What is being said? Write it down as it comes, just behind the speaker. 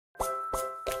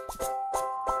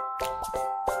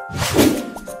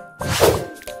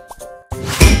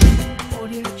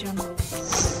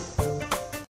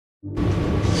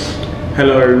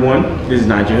Hello everyone, this is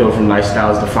Nijel from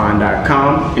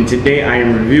lifestylesdefined.com, and today I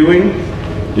am reviewing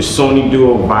the Sony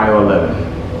Duo VAIO 11.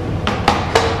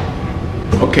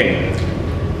 Okay,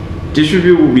 this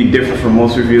review will be different from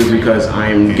most reviews because I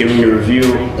am giving a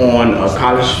review on a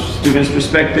college student's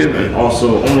perspective and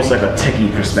also almost like a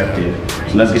techie perspective.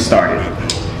 So let's get started.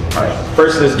 Alright,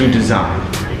 first let's do design.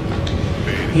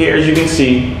 Here, as you can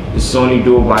see, the Sony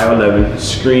Duo VAIO 11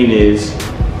 screen is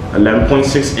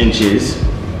 11.6 inches.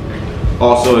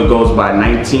 Also, it goes by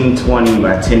 1920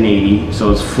 by 1080,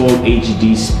 so it's full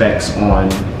HD specs on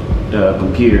the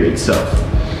computer itself.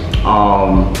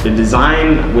 The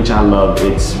design, which I love,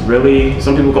 it's really,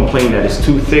 some people complain that it's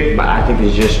too thick, but I think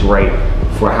it's just right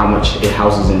for how much it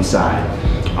houses inside.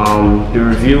 The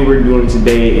review we're doing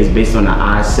today is based on the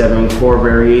i7 core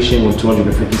variation with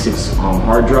 256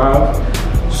 hard drive.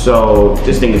 So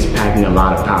this thing is packing a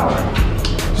lot of power.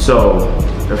 So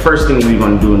the first thing we're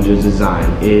going to do in this design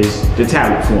is the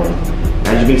tablet form.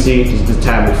 As you can see, this is the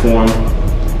tablet form.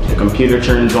 The computer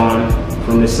turns on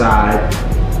from the side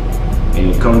and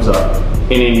it comes up.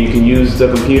 And then you can use the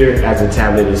computer as a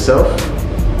tablet itself.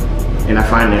 And I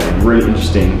find that really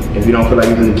interesting. If you don't feel like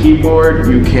using the keyboard,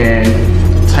 you can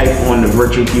type on the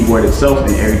virtual keyboard itself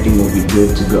and everything will be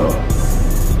good to go.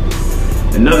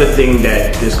 Another thing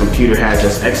that this computer has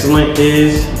that's excellent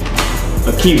is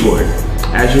a keyboard.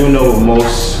 As you know,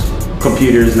 most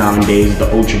computers nowadays, the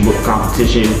ultrabook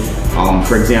competition,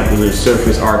 for example, the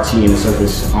Surface RT and the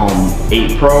Surface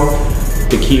 8 Pro,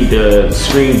 the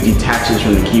screen detaches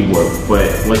from the keyboard.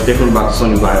 But what's different about the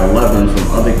Sony VAIO 11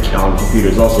 from other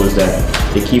computers also is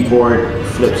that the keyboard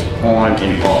flips on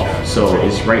and off. So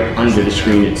it's right under the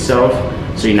screen itself,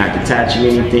 so you're not detaching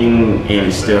anything and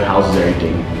it still houses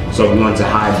everything. So if you want to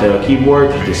hide the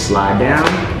keyboard, just slide down.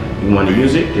 You want to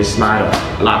use it, just slide up.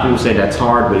 A lot of people say that's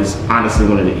hard, but it's honestly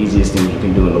one of the easiest things you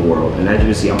can do in the world. And as you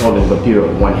can see, I'm holding the computer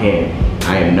with one hand.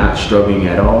 I am not struggling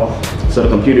at all. So the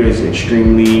computer is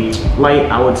extremely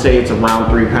light. I would say it's around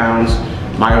 3 pounds.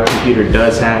 My computer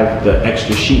does have the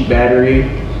extra sheet battery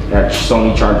that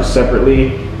Sony charges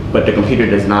separately, but the computer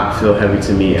does not feel heavy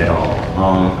to me at all.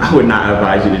 I would not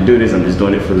advise you to do this. I'm just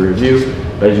doing it for the review.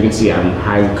 But as you can see, I'm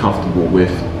highly comfortable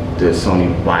with the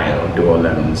Sony VAIO Duo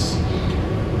 11's.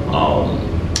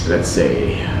 Let's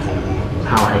say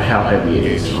how heavy it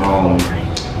is.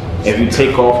 If you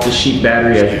take off the sheet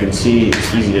battery, as you can see,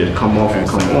 it's easy to come off and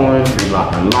come on. You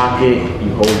unlock it, you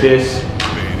hold this,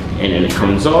 and then it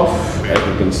comes off. As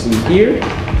you can see here,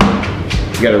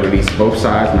 you gotta release both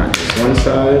sides, not just one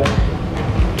side.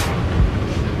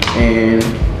 And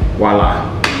voila,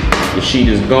 the sheet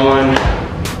is gone,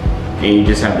 and you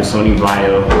just have the Sony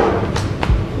VAIO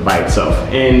by itself.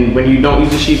 And when you don't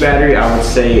use the sheet battery, I would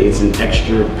say it's an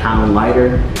extra pound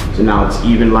lighter. So now it's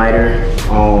even lighter.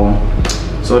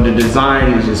 So the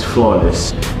design is just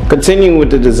flawless. Continuing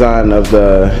with the design of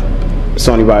the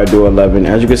Sony VAIO Duo 11,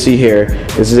 as you can see here,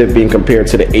 this is it being compared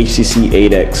to the HTC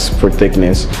 8X for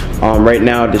thickness. Right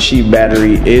now the sheet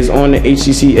battery is on the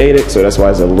HTC 8X, so that's why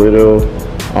it's a little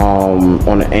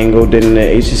on the angle than the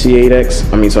HTC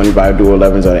 8X. I mean, Sony VAIO Duo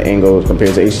 11's on the angle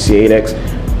compared to HTC 8X.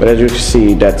 But as you can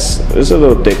see, it's a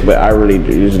little thick, but I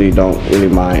usually don't really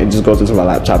mind. It just goes into my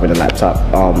laptop in the laptop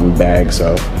bag,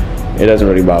 so it doesn't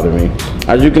really bother me.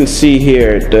 As you can see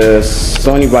here, the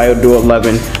Sony VAIO Duo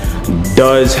 11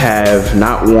 does have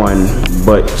not one,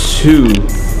 but two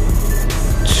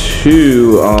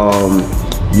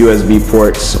USB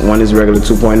ports. One is regular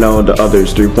 2.0, the other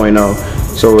is 3.0.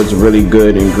 So it's really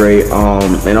good and great.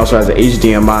 And also has an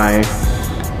HDMI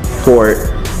port,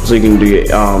 so you can do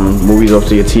your movies off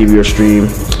to your TV or stream.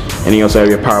 And you also have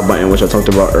your power button, which I talked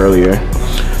about earlier.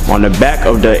 On the back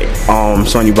of the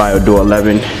Sony VAIO Duo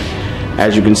 11,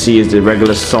 as you can see, is the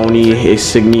regular Sony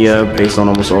insignia based on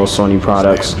almost all Sony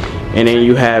products. And then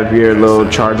you have your little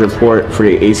charger port for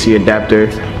your AC adapter,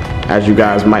 as you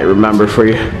guys might remember, for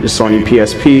your Sony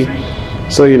PSP.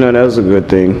 So you know that was a good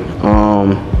thing.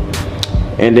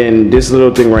 And then this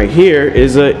little thing right here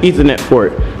is a Ethernet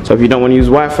port. So if you don't want to use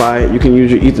Wi-Fi, you can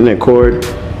use your Ethernet cord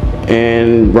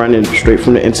and run it straight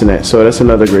from the internet. So that's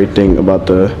another great thing about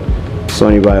the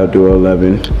Sony VAIO Duo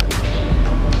 11.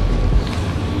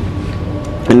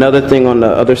 Another thing on the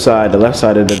other side, the left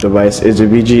side of the device, is a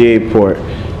VGA port.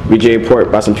 VGA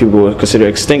port by some people would consider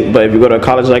extinct, but if you go to a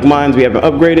college like mine, we haven't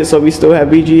upgraded, so we still have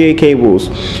VGA cables.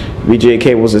 VGA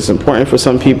cables is important for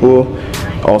some people.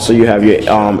 Also, you have your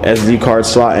SD card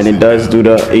slot, and it does do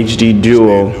the HD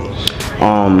Duo.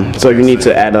 So if you need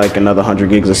to add like another 100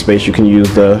 gigs of space, you can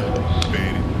use the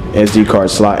SD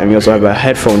card slot. And we also have a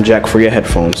headphone jack for your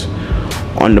headphones.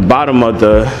 On the bottom of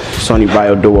the Sony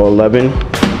VAIO Duo 11,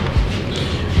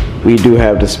 We do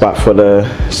have the spot for the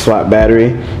slot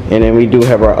battery, and then we do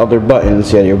have our other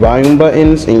buttons. Yeah, your volume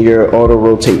buttons and your auto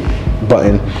rotate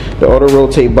button. The auto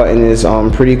rotate button is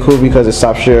pretty cool because it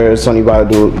stops your Sony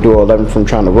VAIO Duo 11 from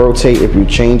trying to rotate if you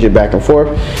change it back and forth.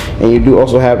 And you do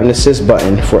also have an assist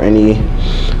button for any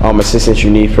assistance you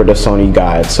need for the Sony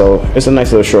guide. So it's a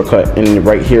nice little shortcut. And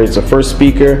right here is the first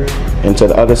speaker, and to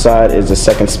the other side is the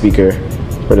second speaker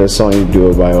for the Sony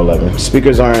Duo VAIO 11.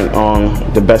 Speakers aren't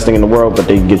the best thing in the world, but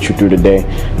they get you through the day.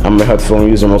 I'm a headphone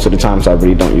user most of the time, so I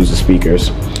really don't use the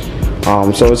speakers.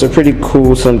 So it's a pretty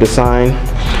cool slim design.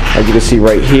 As you can see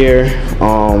right here,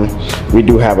 we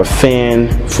do have a fan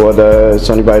for the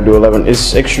Sony VAIO Duo 11.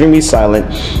 It's extremely silent.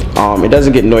 It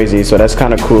doesn't get noisy, so that's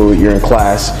kind of cool. You're in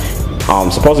class,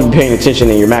 supposed to be paying attention,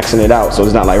 and you're maxing it out, so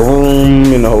it's not like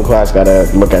room and the whole class gotta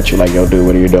look at you like, yo dude,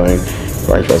 what are you doing?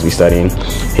 Or you're supposed to be studying.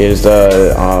 Here's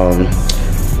the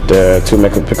 2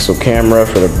 megapixel camera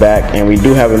for the back, and we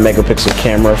do have a megapixel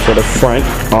camera for the front.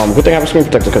 Good thing I have a screen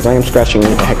protector because I am scratching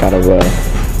the heck out of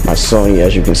my Sony,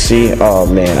 as you can see. Oh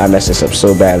man, I messed this up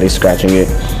so badly scratching it.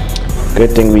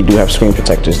 Good thing we do have screen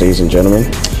protectors, ladies and gentlemen.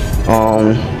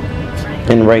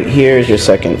 And right here is your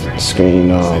second screen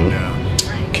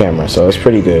camera, so it's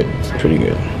pretty good, pretty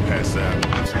good.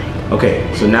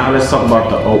 Okay, so now let's talk about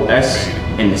the OS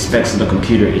and the specs of the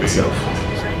computer itself.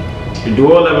 The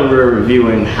Duo 11 we're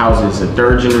reviewing houses a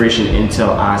 3rd generation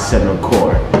Intel i7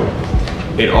 core.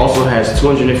 It also has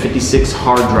 256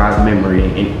 hard drive memory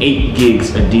and 8 gigs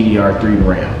of DDR3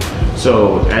 RAM.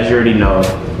 So as you already know,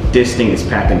 this thing is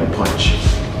packing a punch.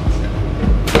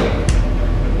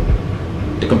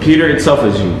 The computer itself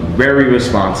is very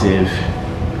responsive.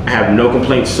 I have no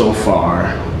complaints so far.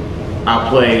 I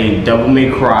played Devil May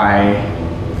Cry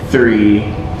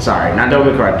 3. Sorry, not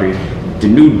Devil May Cry 3. The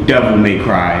new Devil May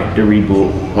Cry, the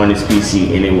reboot, on this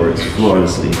PC, and it works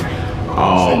flawlessly.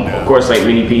 Of course, like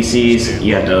many PCs,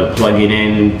 you have to plug it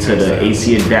in to the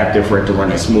AC adapter for it to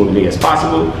run as smoothly as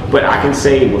possible. But I can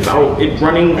say without it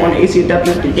running on the AC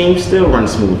adapter, the game still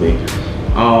runs smoothly.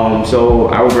 So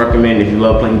I would recommend, if you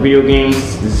love playing video games,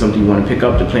 this is something you want to pick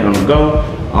up to play on the go.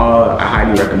 I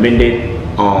highly recommend it.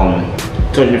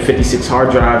 256 hard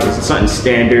drive is something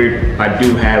standard. I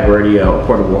do have already a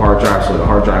portable hard drive, so the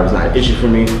hard drive is not an issue for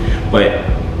me. But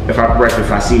if I'm correct,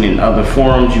 if I've seen in other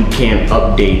forums, you can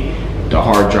update the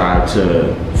hard drive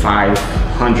to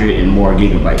 500 and more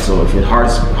gigabytes. So if your hard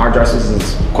drive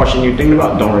is a question you're thinking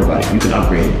about, don't worry about it. You can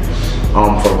upgrade it.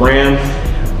 For RAM,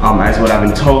 as what I've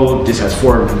been told, this has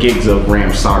 4 gigs of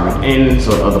RAM soldered in,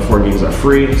 so the other 4 gigs are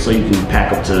free. So you can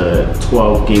pack up to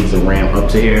 12 gigs of RAM up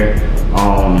to here.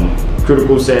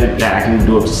 Critical said that I can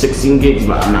do up to 16 gigs,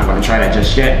 but I'm not going to try that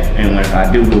just yet. And if I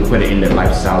do, we'll put it in the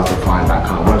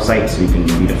lifestylesdefined.com website, so you can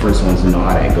be the first ones to know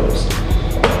how that goes.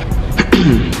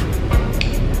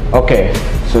 Okay,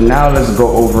 so now let's go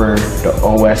over the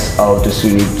OS of the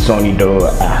Sony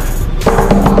Duo.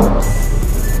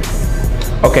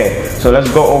 Okay, so let's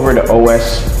go over the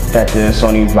OS that the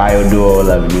Sony VAIO Duo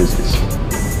 11 uses.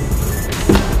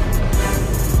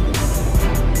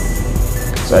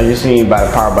 So as you see by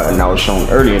the power button that was shown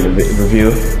earlier in the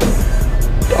review,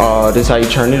 this is how you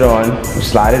turn it on. You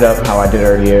slide it up how I did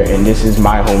earlier, and this is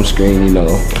my home screen, you know,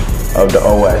 of the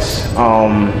OS.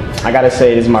 I gotta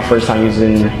say, this is my first time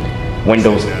using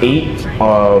Windows 8.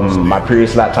 My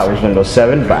previous laptop was Windows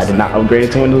 7, but I did not upgrade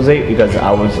it to Windows 8 because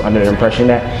I was under the impression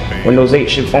that Windows 8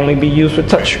 should only be used for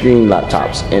touchscreen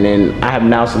laptops. And then I have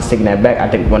now since taken that back. I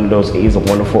think Windows 8 is a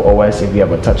wonderful OS if you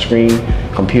have a touchscreen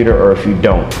computer, or if you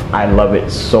don't. I love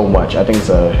it so much. I think it's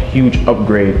a huge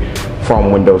upgrade from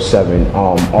Windows 7.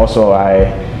 Also,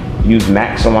 I use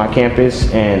Macs on my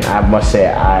campus, and I must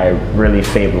say I really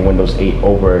favor Windows 8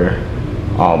 over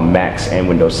Macs and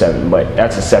Windows 7, but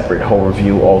that's a separate whole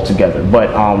review altogether.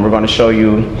 But we're going to show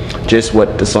you just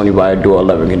what the Sony VAIO Duo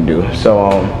 11 can do. So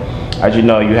as you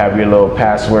know, you have your little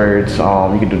passwords.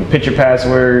 You can do the picture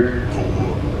password,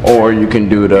 or you can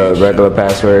do the regular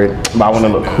password, but I want to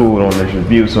look cool on this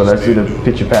review, so let's do the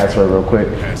picture password real quick.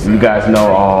 You guys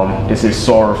know this is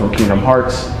Sora from Kingdom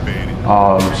Hearts,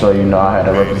 so you know I had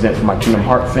to represent for my Kingdom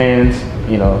Hearts fans.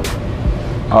 You know,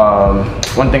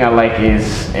 one thing I like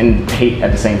is, and hate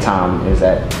at the same time, is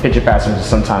that picture passwords are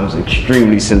sometimes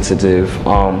extremely sensitive,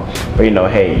 but you know,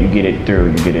 hey, you get it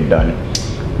through, you get it done.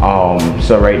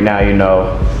 So right now, you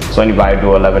know, Sony VAIO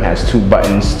Duo 11 has 2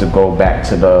 buttons to go back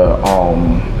to the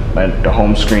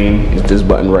home screen. It's this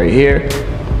button right here.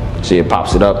 See, it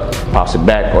pops it up, pops it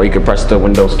back, or you can press the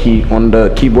Windows key on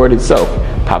the keyboard itself.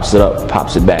 Pops it up,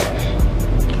 pops it back.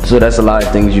 So that's a lot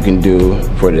of things you can do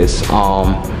for this.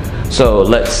 So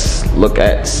let's look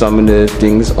at some of the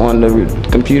things on the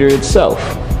computer itself.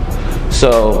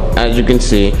 So as you can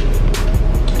see,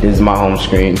 This is my home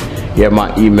screen. You have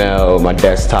my email, my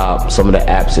desktop, some of the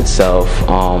apps itself.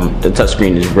 The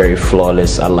touchscreen is very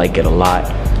flawless. I like it a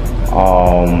lot.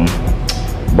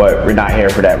 But we're not here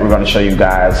for that. We're going to show you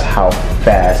guys how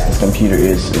fast this computer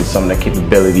is and some of the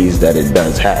capabilities that it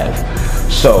does have.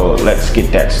 So let's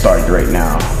get that started right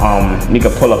now. You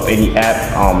can pull up any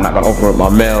app. I'm not going to open up my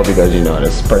mail because, you know,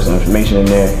 there's personal information in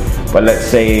there. But let's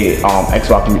say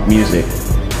Xbox Music.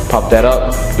 Pop that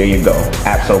up. There you go.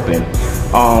 App's open.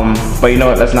 But you know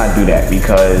what? Let's not do that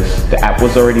because the app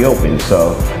was already open.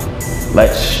 So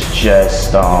let's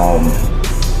just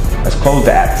let's close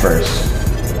the app first.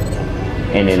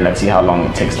 And then let's see how long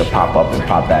it takes to pop up and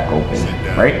pop back open,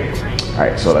 right? All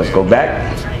right, so let's go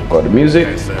back, go to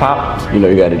music, pop, you know,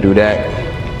 you gotta do that.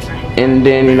 And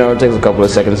then, you know, it takes a couple of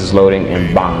seconds, it's loading,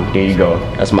 and bang, there you go.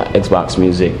 That's my Xbox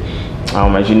Music.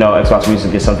 As you know, Xbox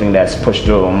Music is something that's pushed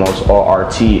through almost all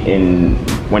RT in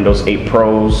Windows 8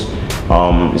 Pros.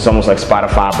 It's almost like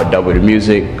Spotify, but double the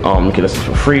music. You can listen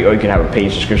for free, or you can have a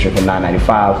paid subscription for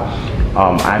 $9.95.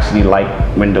 I actually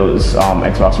like Windows.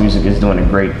 Xbox Music is doing a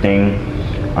great thing.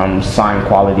 Sound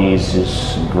quality is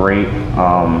just great.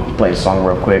 Play a song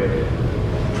real quick.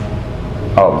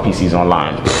 Oh, PC's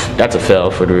online. That's a fail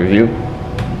for the review.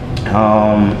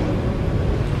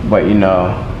 But you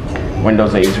know,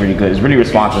 Windows 8 is really good. It's really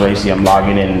responsive. You see, I'm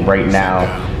logging in right now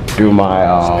through my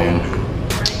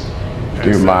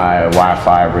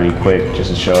Wi-Fi really quick, just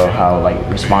to show how like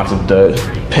responsive the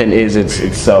pen is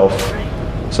itself.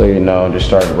 So you know, just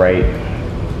start right.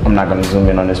 I'm not gonna zoom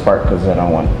in on this part because I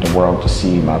don't want the world to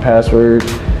see my password.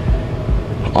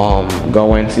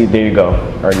 Go in, see, there you go,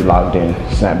 already logged in.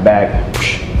 Snap back,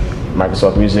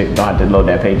 Microsoft Music, don't have to load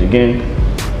that page again.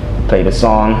 Play the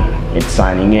song, it's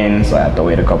signing in, so I have to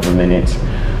wait a couple of minutes.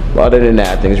 But other than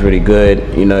that, I think it's really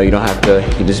good. You know, you don't have to,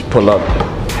 you just pull up,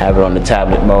 have it on the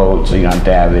tablet mode, so you don't have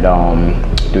to have it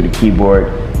through the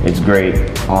keyboard. It's great.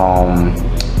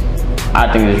 I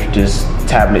think it's just,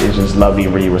 tablet is just lovely,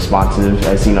 really responsive.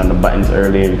 As seen on the buttons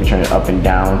earlier, you can turn it up and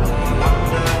down.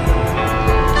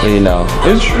 So, you know,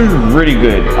 it's really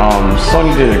good.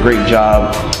 Sony did a great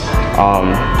job.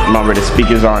 Remember, the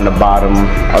speakers are on the bottom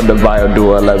of the VAIO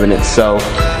Duo 11 itself.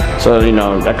 So, you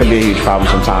know, that could be a huge problem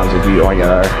sometimes if you're on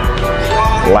your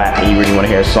lap and you really want to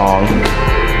hear a song.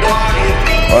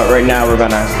 But right now, we're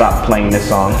gonna stop playing this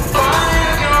song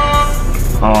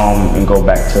and go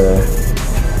back to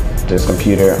this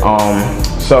computer.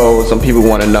 So some people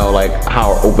want to know like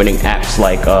how opening apps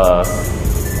like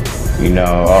you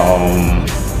know,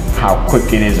 how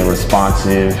quick it is and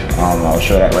responsive. I'll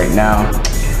show that right now.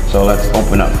 So let's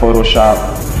open up Photoshop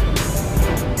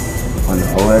on the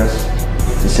OS.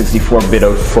 It's a 64-bit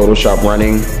of Photoshop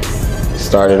running.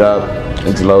 Start it up,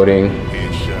 it's loading.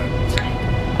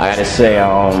 I gotta say,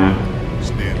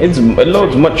 it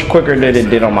loads much quicker than it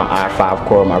did on my i5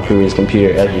 core, my previous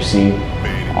computer, as you see.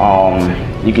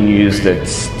 You can use the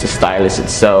stylus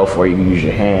itself, or you can use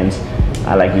your hands.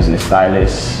 I like using the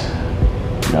stylus.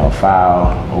 You know,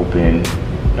 file, open.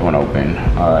 They want to open.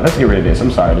 Let's get rid of this.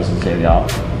 I'm sorry, this is it, y'all.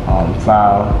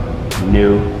 File,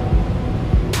 new.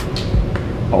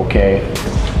 Okay.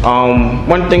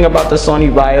 One thing about the Sony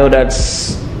VAIO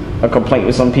that's a complaint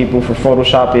with some people for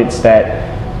Photoshop, it's that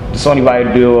the Sony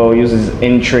VAIO Duo uses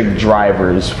Intrigue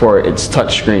drivers for its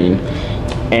touchscreen.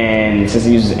 And since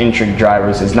it uses Intrigue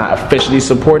drivers, it's not officially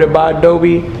supported by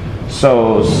Adobe.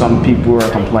 So some people are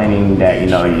complaining that, you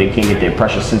know, they can't get their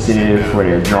pressure sensitive for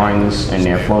their drawings and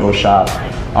their Photoshop.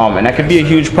 And that could be a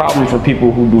huge problem for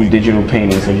people who do digital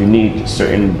paintings, and you need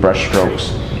certain brush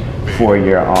strokes for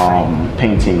your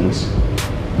paintings.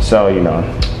 So, you know,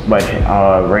 but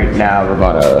right now we're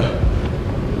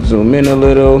gonna zoom in a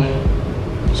little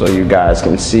so you guys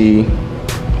can see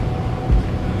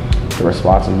the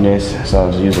responsiveness. So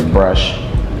I'll just use a brush,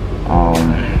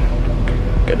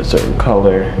 get a certain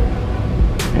color,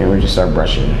 and we just start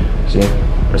brushing. See,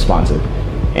 responsive.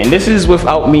 And this is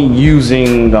without me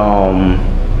using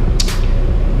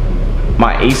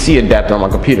my AC adapter on my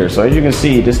computer. So as you can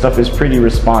see, this stuff is pretty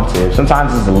responsive.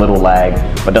 Sometimes it's a little lag,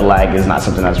 but the lag is not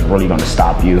something that's really going to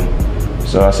stop you.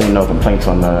 So I say no complaints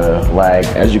on the lag.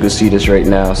 As you can see this right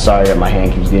now, sorry that my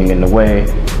hand keeps getting in the way.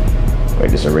 Wait,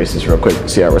 just erase this real quick.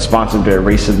 See how responsive the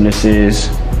abrasiveness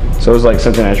is. So it's like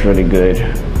something that's really good.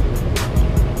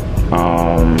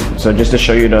 So just to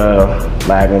show you the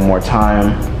lag one more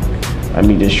time, let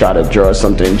me just try to draw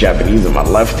something in Japanese with my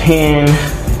left hand.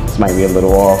 This might be a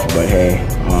little off, but hey,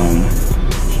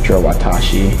 just draw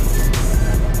Watashi.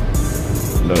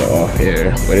 A little off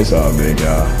here, but it's all good,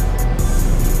 y'all.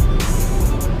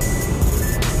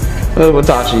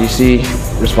 Watashi, you see,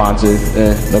 responsive,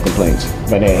 no complaints.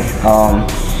 But hey,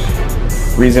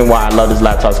 Reason why I love this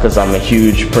laptop is because I'm a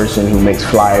huge person who makes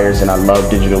flyers and I love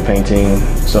digital painting.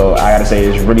 So I gotta say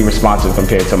it's really responsive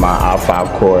compared to my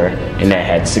i5 core, and that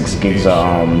had 6 gigs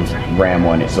of RAM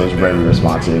on it, so it's very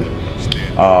responsive.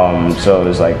 So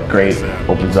it's like great,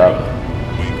 opens up.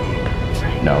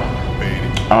 No.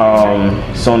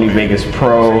 Sony Vegas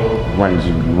Pro runs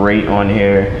great on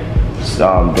here.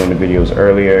 Doing the videos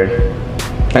earlier.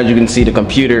 As you can see, the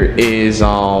computer is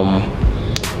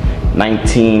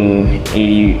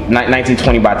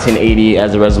 1920 by 1080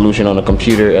 as the resolution on the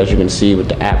computer, as you can see with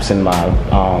the apps in my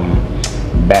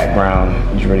background.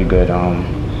 It's really good.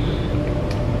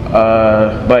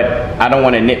 But I don't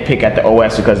want to nitpick at the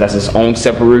OS because that's its own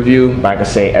separate review. But I can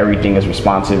say everything is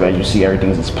responsive. As you see, everything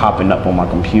is popping up on my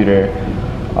computer.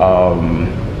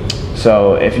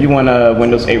 So if you want a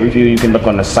Windows 8 review, you can look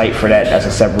on the site for that. That's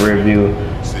a separate review.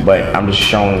 But I'm just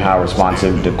showing how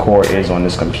responsive the core is on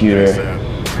this computer.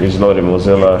 Just loaded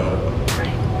Mozilla.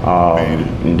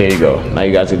 And there you go. Now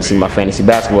you guys get to see my fantasy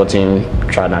basketball team.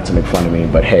 Try not to make fun of me,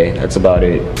 but hey, that's about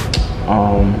it.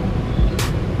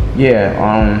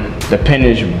 The pen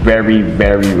is very,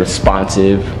 very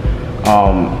responsive.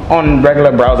 On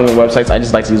regular browsing and websites, I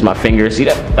just like to use my fingers. See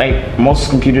that? Like most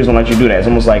computers don't let you do that. It's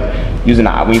almost like using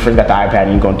when you first got the iPad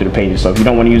and you're going through the pages. So if you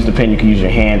don't want to use the pen, you can use your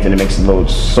hands and it makes it load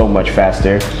so much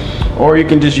faster. Or you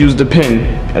can just use the pen,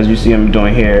 as you see I'm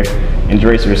doing here, and it's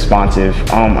very responsive.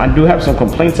 I do have some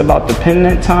complaints about the pen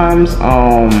at times.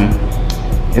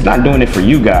 It's not doing it for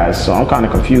you guys, so I'm kind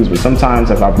of confused. But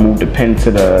sometimes if I move the pen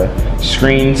to the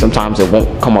screen, sometimes it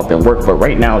won't come up and work. But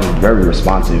right now it's very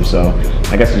responsive, so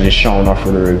I guess it's just showing off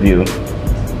for the review.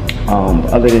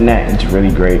 Other than that, it's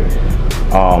really great.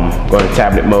 Go to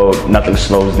tablet mode, nothing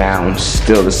slows down.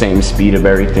 Still the same speed of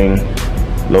everything.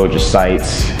 Load your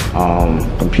sites.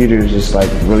 Computer is just like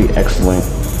really excellent.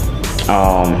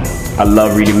 I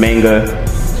love reading manga.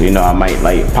 So, you know, I might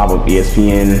like pop up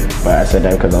ESPN, but I said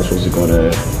that because I'm supposed to go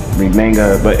to read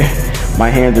manga, but my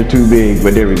hands are too big.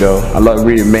 But there we go. I love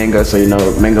reading manga, so you know,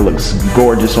 manga looks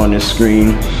gorgeous on this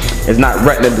screen. It's not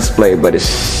retina display, but it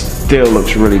still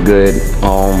looks really good.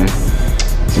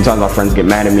 Sometimes my friends get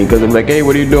mad at me because they're like, hey,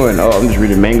 what are you doing? Oh, I'm just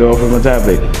reading manga off of my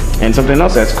tablet. And something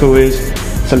else that's cool is,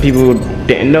 some people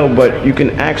didn't know, but you can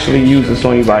actually use the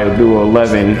Sony VAIO Duo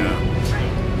 11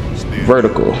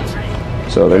 vertical.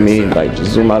 So let me like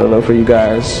just zoom out a little for you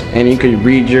guys, and you can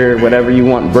read your whatever you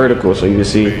want vertical. So you can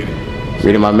see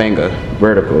reading my manga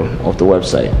vertical off the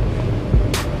website.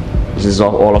 This is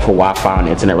all off of Wi-Fi on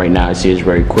the internet right now. You see it's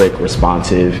very quick,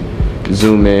 responsive.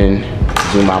 Zoom in,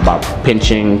 zoom out by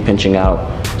pinching out.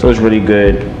 So it's really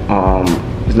good.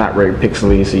 It's not very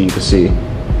pixely, so you can see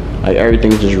like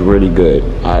everything's just really good.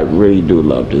 I really do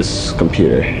love this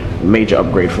computer. Major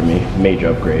upgrade for me,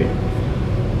 major upgrade.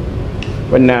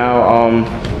 But now, I'm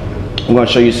gonna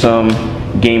show you some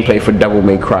gameplay for Devil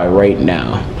May Cry right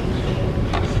now.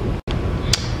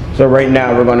 So right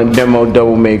now we're gonna demo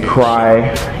Devil May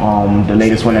Cry, the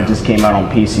latest one that just came out on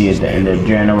PC at the end of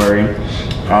January.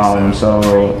 So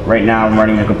right now I'm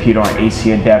running a computer on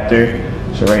AC adapter.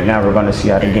 So right now we're gonna see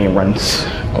how the game runs.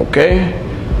 Okay.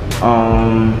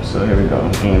 So here we go.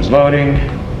 Game's loading.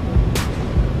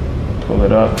 Pull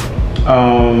it up.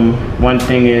 One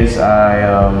thing is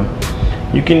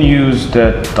you can use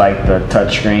the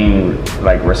touchscreen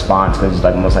like response because it's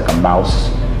like almost like a mouse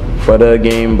for the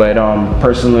game, but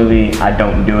personally I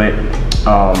don't do it.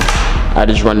 I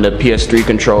just run the PS3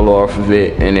 controller off of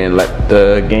it and then let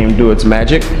the game do its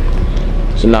magic.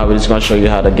 So now we're just gonna show you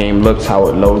how the game looks, how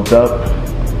it loads up.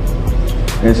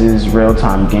 This is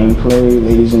real-time gameplay,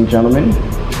 ladies and gentlemen.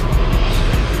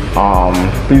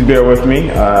 Please bear with me.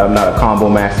 I'm not a combo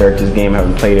master at this game. I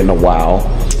haven't played in a while.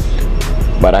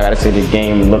 But I gotta say the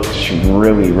game looks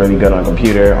really, really good on a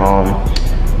computer.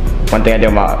 One thing I did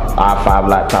on my i5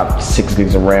 laptop, 6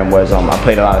 gigs of RAM, was I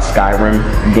played a lot of Skyrim.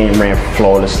 The game ran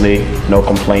flawlessly, no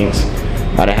complaints.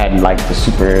 I had like the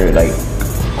super like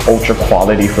ultra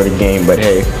quality for the game, but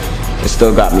hey, it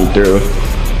still got me through.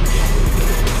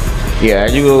 Yeah,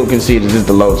 as you can see, this is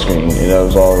the load screen. It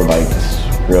was all like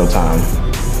real time.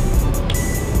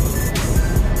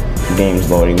 The game's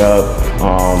loading up.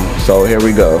 So here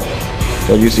we go.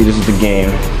 So you see, this is the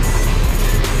game.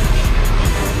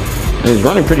 It's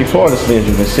running pretty flawlessly, as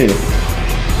you can see.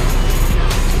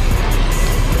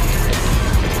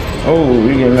 Oh,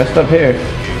 we getting messed up here.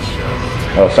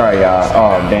 Oh, sorry, y'all.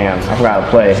 Oh, damn. I forgot to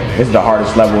play. This is the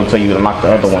hardest level until you unlock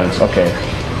the other ones. Okay.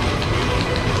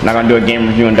 I'm not gonna do a game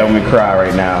review on Devil May Cry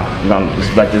right now. I'm gonna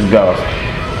just let this go.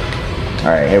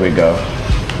 All right, here we go.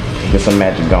 Get some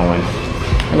magic going.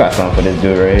 I got something for this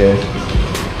dude right here.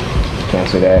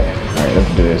 Cancel that. All right, let's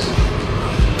do this.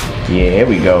 Yeah, here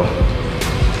we go.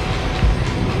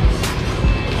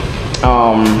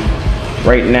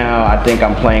 Right now, I think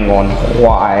I'm playing on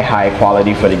high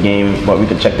quality for the game, but we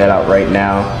can check that out right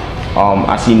now.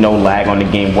 I see no lag on the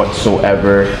game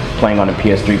whatsoever. Playing on a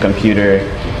PS3 computer,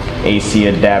 AC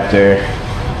adapter.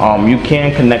 You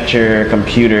can connect your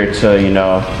computer to, you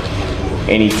know,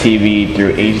 any TV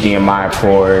through HDMI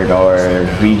port or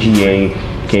VGA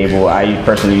cable. I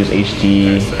personally use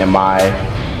HDMI,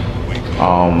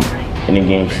 and the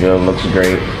game still looks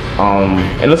great.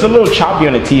 It looks a little choppy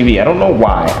on the TV. I don't know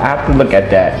why. I have to look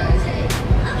at that.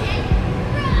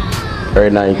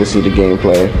 Right now you can see the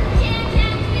gameplay.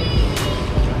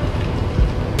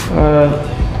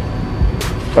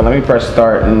 But let me press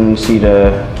start and see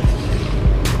the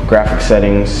graphic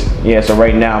settings. Yeah, so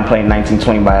right now I'm playing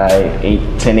 1920 by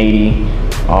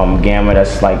 1080 gamma.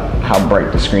 That's like how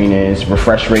bright the screen is.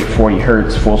 Refresh rate 40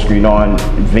 hertz, full screen on.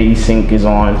 VSync is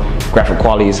on. Graphic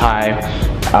quality is high.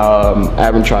 I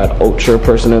haven't tried Ultra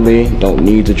personally. Don't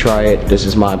need to try it. This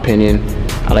is my opinion.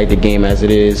 I like the game as it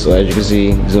is. So as you can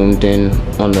see, zoomed in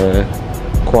on the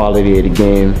quality of the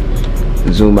game.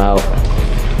 Zoom out,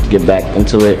 get back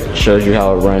into it. Shows you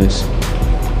how it runs.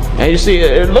 And you see,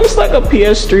 it looks like a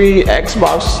PS3,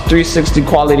 Xbox 360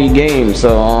 quality game.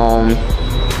 So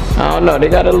I don't know. They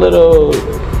got a little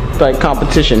like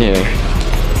competition here.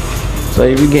 So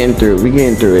we getting through. We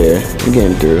getting through here. We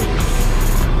getting through.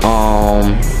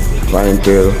 Running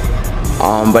through.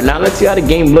 But now let's see how the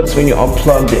game looks when you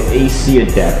unplug the AC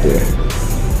adapter.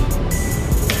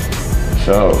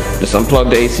 So just unplug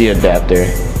the AC adapter,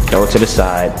 throw it to the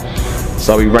side.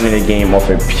 So we're running the game off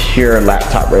a pure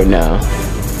laptop right now.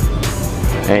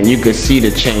 And you can see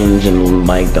the change in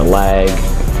like the lag.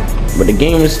 But the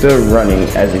game is still running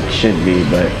as it should be,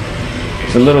 but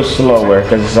it's a little slower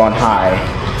because it's on high.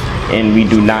 And we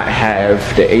do not have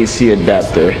the AC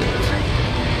adapter.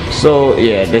 So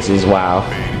yeah, this is wow.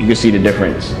 You can see the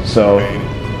difference. So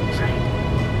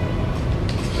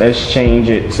let's change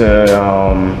it to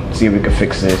see if we can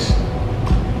fix this.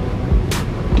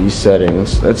 These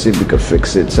settings. Let's see if we can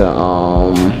fix it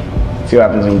to see what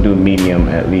happens when we do medium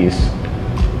at least.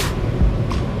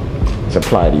 Let's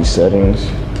apply these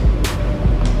settings.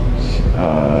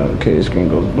 Okay, the screen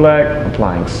goes black.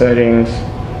 Applying settings.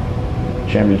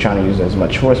 Generally trying to use as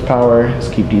much horsepower. Let's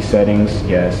keep these settings.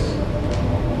 Yes.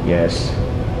 Yes.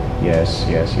 Yes.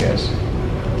 Yes. Yes.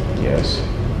 Yes.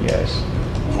 Yes.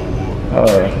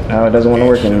 Oh, now it doesn't want to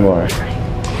work anymore.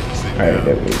 Alright,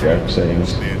 there we go.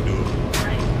 Settings.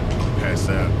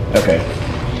 Okay.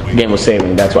 The game was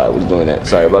saving, that's why I was doing that.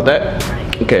 Sorry about that.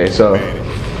 Okay, so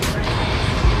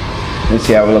let's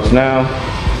see how it looks now.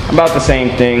 About the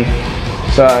same thing.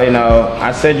 So, you know,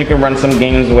 I said you can run some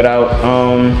games without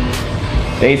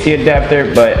the AC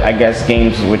adapter, but I guess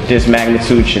games with this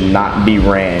magnitude should not be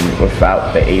ran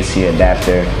without the AC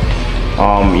adapter.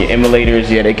 Your emulators,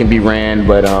 yeah, they can be ran,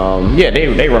 but yeah,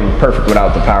 they run perfect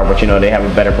without the power, but you know, they have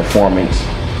a better performance.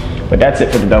 But that's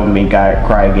it for the Double Me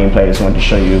Cry gameplay. I just wanted to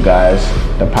show you guys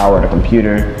the power of the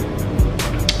computer.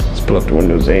 Let's pull up the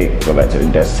Windows 8, go back to the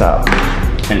desktop,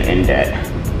 and end that.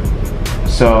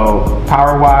 So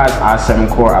power-wise, i7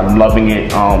 core, I'm loving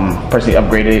it. Personally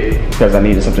upgraded it because I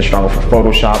needed something stronger for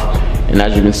Photoshop, and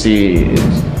as you can see,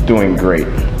 it's doing great.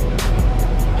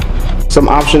 Some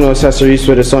optional accessories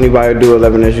for the Sony VAIO Duo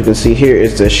 11, as you can see here,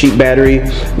 is the sheet battery.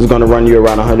 It's going to run you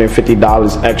around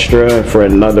 $150 extra for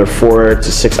another 4 to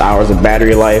 6 hours of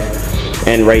battery life.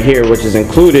 And right here, which is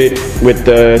included with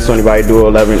the Sony VAIO Duo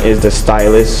 11, is the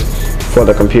stylus for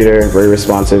the computer. Very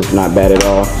responsive, not bad at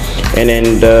all. And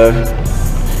then the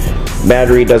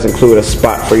battery does include a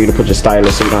spot for you to put your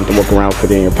stylus so you don't have to walk around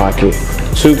with it in your pocket.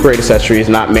 2 great accessories,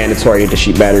 not mandatory the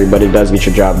sheet battery, but it does get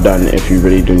your job done if you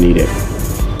really do need it.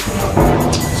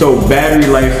 So battery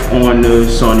life on the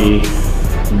Sony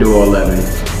Duo 11.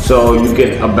 So you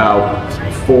get about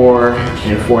 4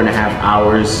 and 4.5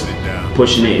 hours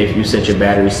pushing it if you set your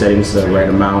battery settings to the right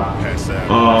amount.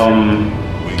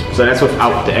 So that's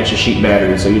without the extra sheet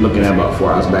battery. So you're looking at about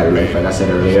 4 hours battery life, like I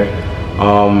said earlier.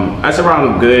 That's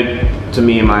around good to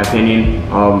me in my opinion.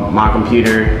 My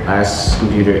computer, last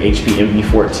computer, HP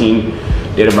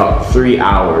MV14, did about 3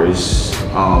 hours.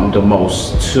 The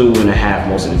most 2.5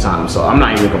 most of the time, so I'm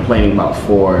not even complaining about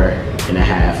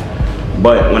 4.5.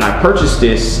 But when I purchased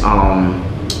this,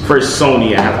 first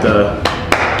Sony, I have to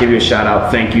give you a shout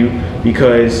out, thank you,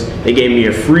 because they gave me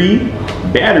a free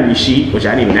battery sheet, which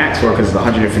I didn't even ask for because it's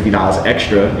 $150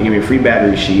 extra. They gave me a free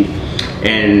battery sheet,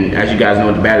 and as you guys know,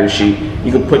 with the battery sheet,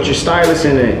 you can put your stylus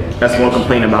in it. That's one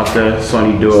complaint about the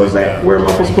Sony Duo, is like, where am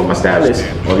I supposed to put my stylus?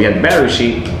 Well, you have the battery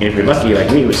sheet, and if you're lucky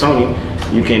like me with Sony,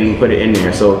 you can put it in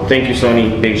there. So thank you,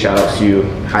 Sony. Big shout out to you.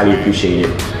 Highly appreciate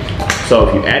it. So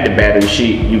if you add the battery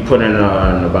sheet, you put in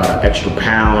about an extra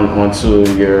pound onto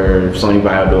your Sony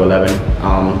VAIO Duo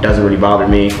 11. Doesn't really bother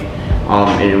me.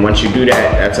 And once you do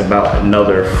that, that's about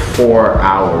another 4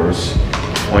 hours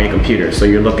on your computer. So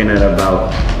you're looking at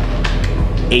about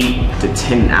 8 to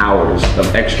 10 hours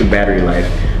of extra battery life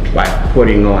by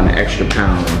putting on an extra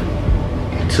pound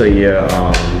to your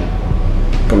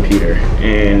computer.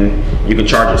 And you can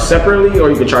charge it separately, or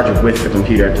you can charge it with the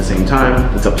computer at the same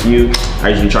time. It's up to you. I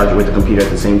usually charge it with the computer at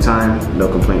the same time. No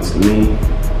complaints to me.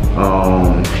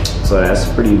 So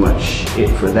that's pretty much it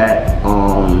for that.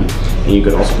 And you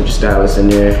can also put your stylus in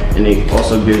there, and it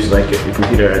also gives like your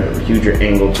computer a huger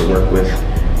angle to work with.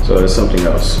 So it's something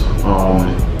else.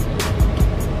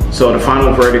 So the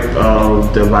final verdict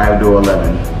of the VAIO Duo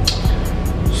 11.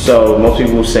 So most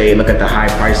people will say, look at the high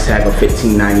price tag of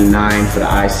 $1599 for the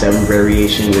i7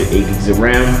 variation with 8 gigs of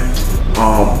RAM.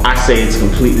 I say it's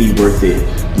completely worth it.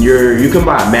 You can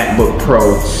buy a MacBook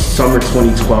Pro summer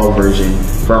 2012 version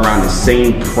for around the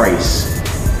same price,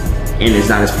 and it's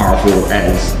not as powerful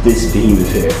as this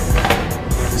behemoth here.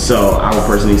 So I would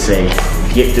personally say,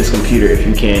 get this computer if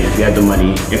you can, if you have the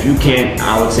money. If you can't,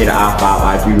 I would say the i5,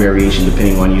 i3 variation,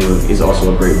 depending on you, is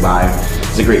also a great buy.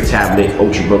 It's a great tablet,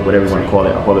 ultrabook, whatever you want to call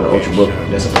it. I call it an ultrabook.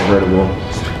 That's a convertible.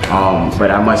 But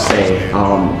I must say,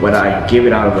 when I give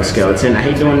it out of a scale of 10, I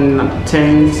hate doing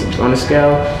 10s on a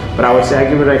scale, but I would say I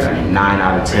give it like a 9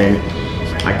 out of 10.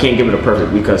 I can't give it a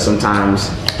perfect because sometimes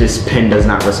this pen does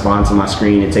not respond to my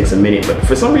screen. It takes a minute, but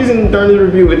for some reason during the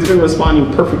review, it's been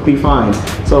responding perfectly fine.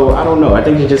 So I don't know. I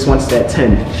think it just wants that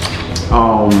 10.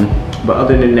 But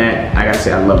other than that, I gotta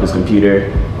say I love this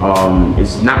computer.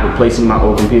 It's not replacing my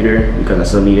old computer because I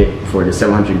still need it for the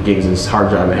 700 gigs of hard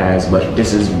drive it has, but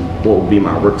this is what will be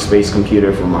my workspace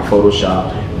computer for my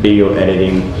Photoshop, video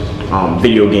editing,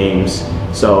 video games.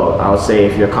 So I would say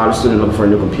if you're a college student looking for a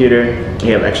new computer,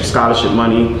 you have extra scholarship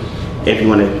money, if you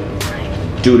want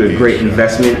to do the great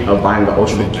investment of buying the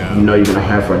ultrabook you know you're going to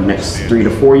have for the next 3 to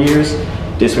 4 years,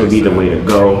 this would be the way to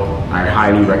go. I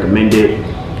highly recommend it.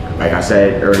 Like I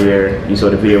said earlier, you saw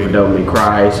the video for Devil May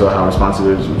Cry, so how responsive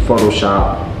it is with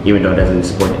Photoshop, even though it doesn't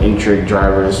support the Intrig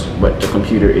drivers, but the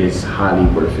computer is highly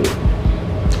worth it.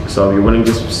 So if you're willing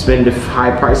to spend the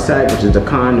high price tag, which is the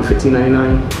con, the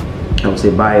 $1599, I would say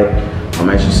buy it. I'm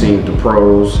actually seeing with the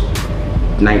pros,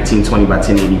 1920 by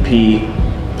 1080p,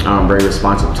 very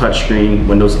responsive touchscreen,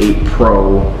 Windows 8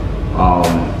 Pro,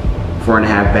 4.5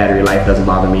 battery life doesn't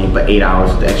bother me, but 8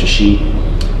 hours with the extra sheet.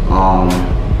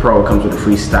 Pro comes with a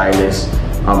free stylus.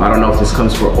 I don't know if this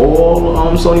comes for all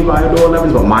Sony VAIO Duo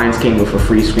 11s, but mine came with a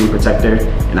free screen protector,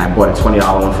 and I bought a $20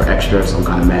 one for extra, so I'm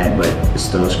kind of mad, but it's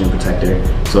still a screen protector.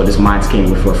 So this mine came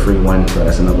with a free one, so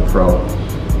that's another pro.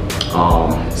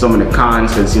 Some of the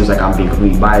cons, because it seems like I'm being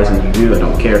completely biased in the review, I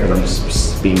don't care because I'm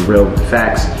just being real with the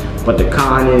facts. But the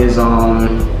con is,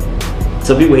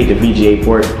 some people hate the VGA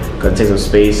port because it takes up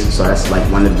space, so that's like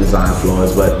one of the design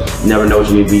flaws, but you never know what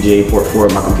you need a VGA port for.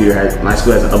 My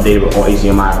school hasn't updated with all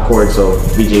HDMI cords, so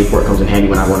VGA port comes in handy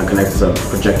when I want to connect to a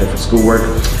projector for schoolwork.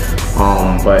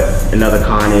 But another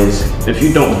con is, if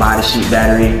you don't buy the sheet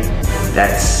battery,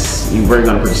 you're really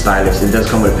gonna put your stylus. It does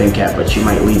come with a pen cap, but you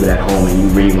might leave it at home and you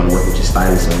really wanna work with your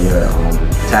stylus on your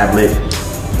tablet.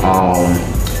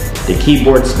 The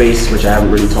keyboard space, which I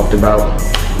haven't really talked about,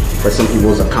 for some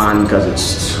people is a con because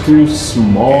it's too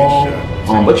small,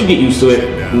 but you get used to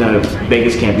it. You know,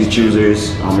 beggars can't be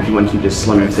choosers. If you want to keep this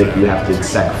slim and thick, you have to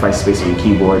sacrifice space on your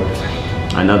keyboard.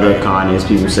 Another con is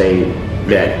people say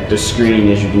that the screen,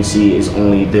 as you can see, is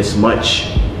only this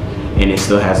much, and it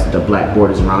still has the black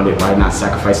borders around it. Why not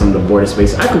sacrifice some of the border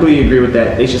space? I completely agree with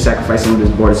that. They should sacrifice some of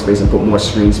this border space and put more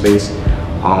screen space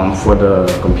for the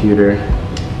computer.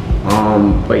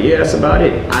 But yeah, that's about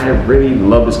it. I really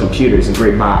love this computer. It's a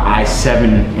great buy.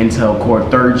 i7 Intel Core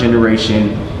 3rd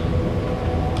generation,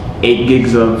 8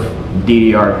 gigs of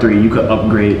DDR3. You could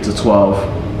upgrade it to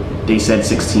 12. They said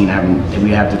 16. We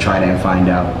have to try that and find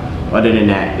out. Other than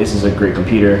that, this is a great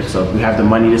computer. So if you have the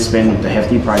money to spend with the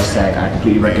hefty price tag, I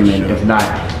completely recommend it. If not,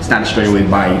 it's not a straight away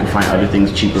buy. You can find other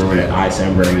things cheaper with an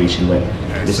i7 variation, but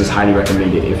this is highly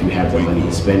recommended if you have the money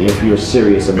to spend, if you're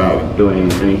serious about doing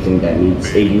anything that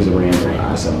needs 8 gigs of RAM or an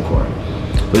i7 core.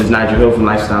 This is Nijel from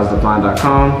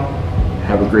lifestylesdefine.com.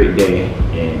 Have a great day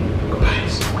and goodbye.